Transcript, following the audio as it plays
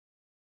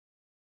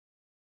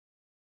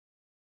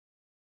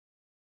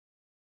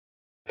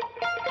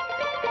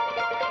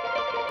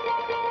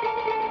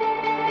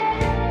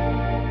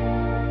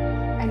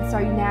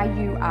So now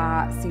you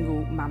are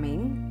single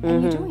mumming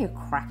and you're doing a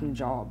cracking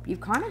job.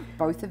 You've kind of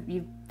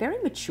you're very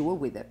mature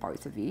with it,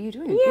 both of you. You're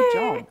doing a good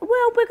job.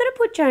 Well, we're going to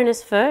put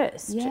Jonas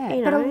first. Yeah,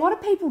 you but a know. lot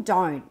of people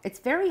don't. It's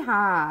very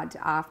hard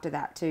after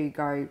that to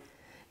go,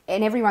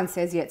 and everyone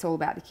says, yeah, it's all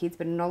about the kids,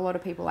 but not a lot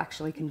of people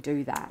actually can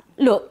do that.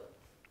 Look,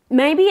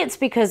 maybe it's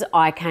because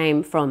I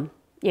came from,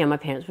 my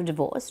parents were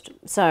divorced,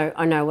 so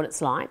I know what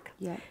it's like.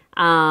 Yeah.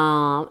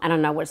 And I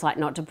know what it's like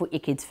not to put your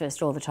kids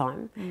first all the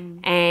time.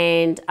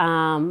 And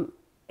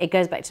it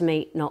goes back to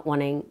me not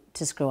wanting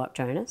to screw up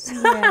Jonas.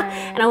 And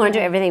I want to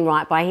do everything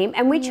right by him.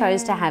 And we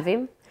chose to have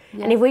him.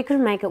 Yeah. And if we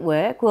couldn't make it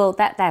work, well,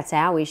 that's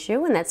our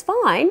issue and that's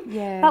fine.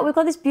 Yeah. But we've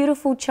got this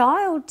beautiful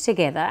child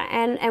together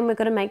and we've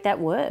got to make that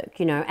work,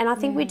 And I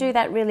think we do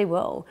that really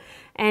well.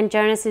 And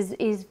Jonas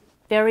is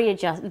very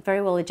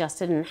well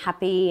adjusted and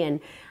happy, and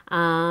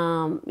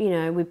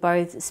we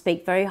both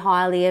speak very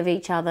highly of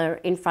each other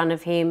in front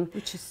of him,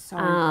 which is so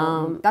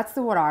important. That's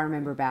what I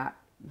remember about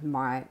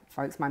my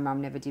folks. My mum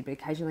never did, but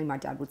occasionally my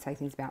dad would say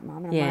things about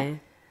mum, and I'm like,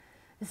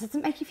 this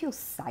doesn't make you feel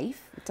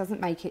safe. It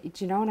doesn't make it.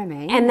 Do you know what I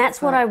mean? And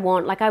that's what I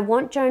want. Like, I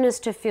want Jonas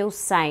to feel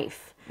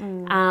safe.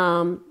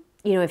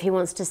 If he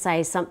wants to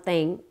say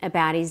something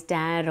about his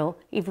dad, or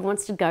if he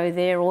wants to go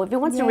there, or if he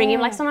wants to ring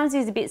him. Like, sometimes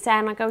he's a bit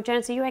sad, and I go,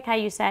 Jonas, are you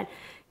okay? You sad?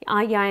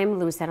 I am a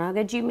little sad. I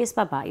go, do you miss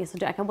Baba? Yes, I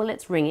do. Okay, well,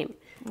 let's ring him.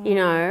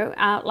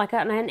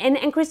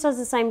 And Chris does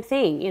the same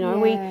thing.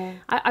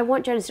 I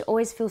want Jonas to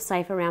always feel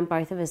safe around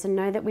both of us and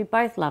know that we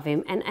both love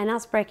him, and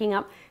us breaking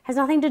up has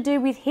nothing to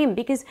do with him,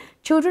 because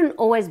children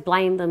always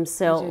blame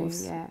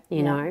themselves,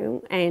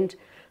 and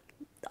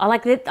I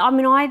like that. I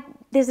mean,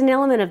 there's an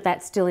element of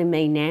that still in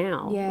me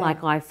now.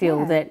 Like, I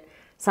feel that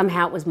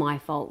somehow it was my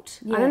fault.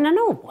 I don't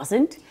know, it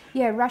wasn't.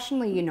 Yeah,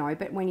 rationally,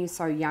 but when you're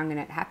so young and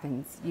it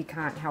happens, you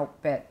can't help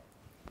but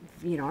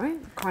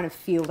kind of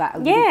feel that a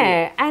little bit.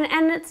 Yeah,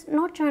 and it's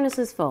not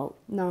Jonas's fault.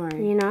 No.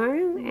 And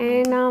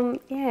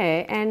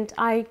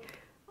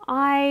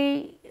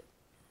I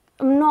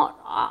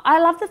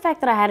love the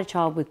fact that I had a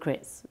child with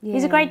Chris. Yeah.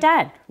 He's a great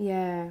dad.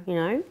 Yeah.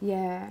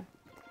 Yeah.